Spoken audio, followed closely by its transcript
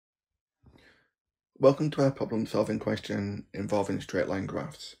Welcome to our problem solving question involving straight line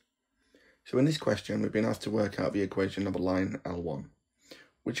graphs. So in this question we've been asked to work out the equation of a line L1,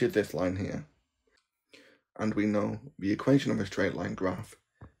 which is this line here. And we know the equation of a straight line graph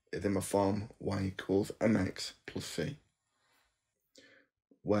is in the form y equals mx plus c,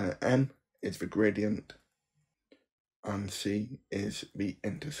 where m is the gradient and c is the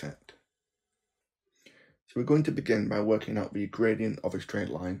intercept. So we're going to begin by working out the gradient of a straight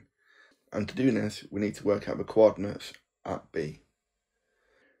line. And to do this, we need to work out the coordinates at B.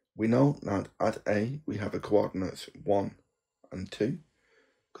 We know that at A, we have the coordinates 1 and 2,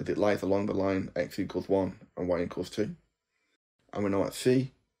 because it lies along the line x equals 1 and y equals 2. And we know at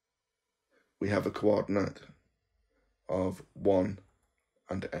C, we have a coordinate of 1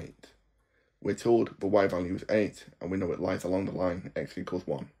 and 8. We're told the y value is 8, and we know it lies along the line x equals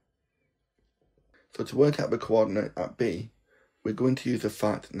 1. So to work out the coordinate at B, we're going to use the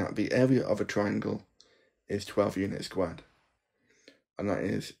fact that the area of a triangle is 12 units squared, and that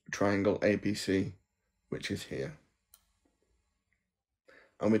is triangle ABC, which is here.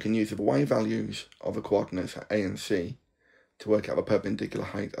 And we can use the y values of the coordinates at A and C to work out the perpendicular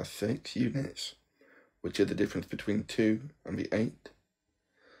height as 6 units, which is the difference between 2 and the 8.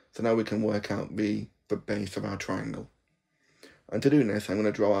 So now we can work out the base of our triangle. And to do this, I'm going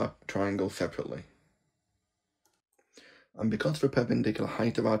to draw our triangle separately. And because the perpendicular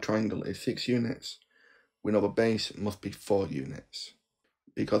height of our triangle is 6 units, we know the base must be 4 units.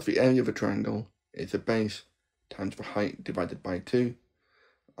 Because the area of a triangle is the base times the height divided by 2,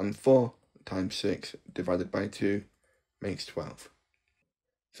 and 4 times 6 divided by 2 makes 12.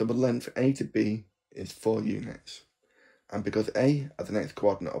 So the length A to B is 4 units. And because A has an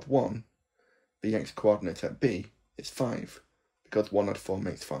x-coordinate of 1, the x-coordinate at B is 5, because 1 add 4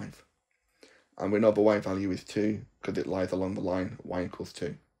 makes 5. And we know the y value is 2 because it lies along the line y equals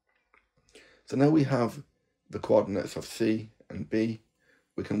 2. So now we have the coordinates of C and B,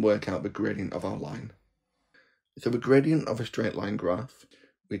 we can work out the gradient of our line. So the gradient of a straight line graph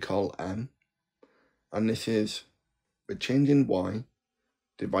we call m, and this is the change in y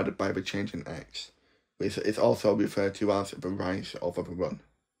divided by the change in x. It's also referred to as the rise over the run.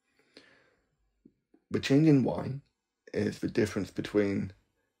 The change in y is the difference between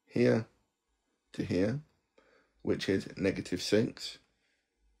here to here, which is -6,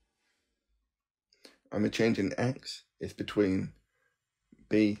 and the change in x is between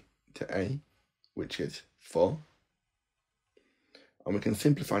B to A, which is 4, and we can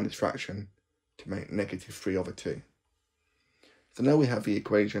simplify this fraction to make -3/2. So now we have the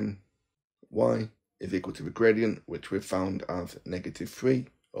equation y is equal to the gradient, which we've found as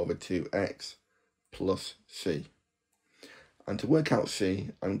 -3/2x plus c. And to work out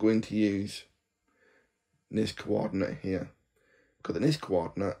c, I'm going to use this coordinate here, because in this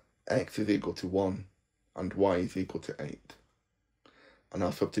coordinate x is equal to 1 and y is equal to 8. And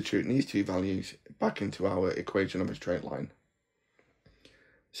I'll substitute these two values back into our equation of a straight line.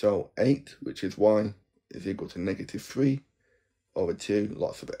 So 8, which is y, is equal to -3/2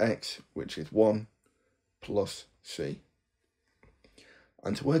 lots of x, which is 1, plus c.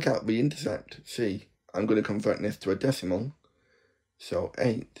 And to work out the intercept c, I'm going to convert this to a decimal. So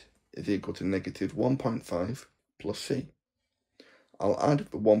 8 is equal to -1.5 plus c. I'll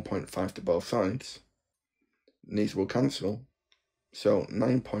add the 1.5 to both sides. These will cancel. So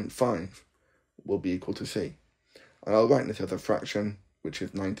 9.5 will be equal to c. And I'll write this as a fraction, which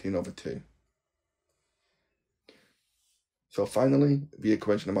is 19/2. So finally, the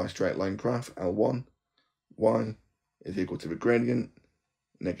equation of our straight line graph, L1, y is equal to the gradient,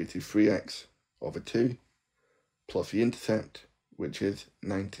 -3x/2, plus the intercept, which is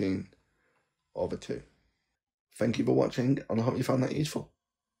 19/2. Thank you for watching, and I hope you found that useful.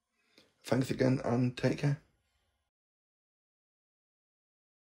 Thanks again, and take care.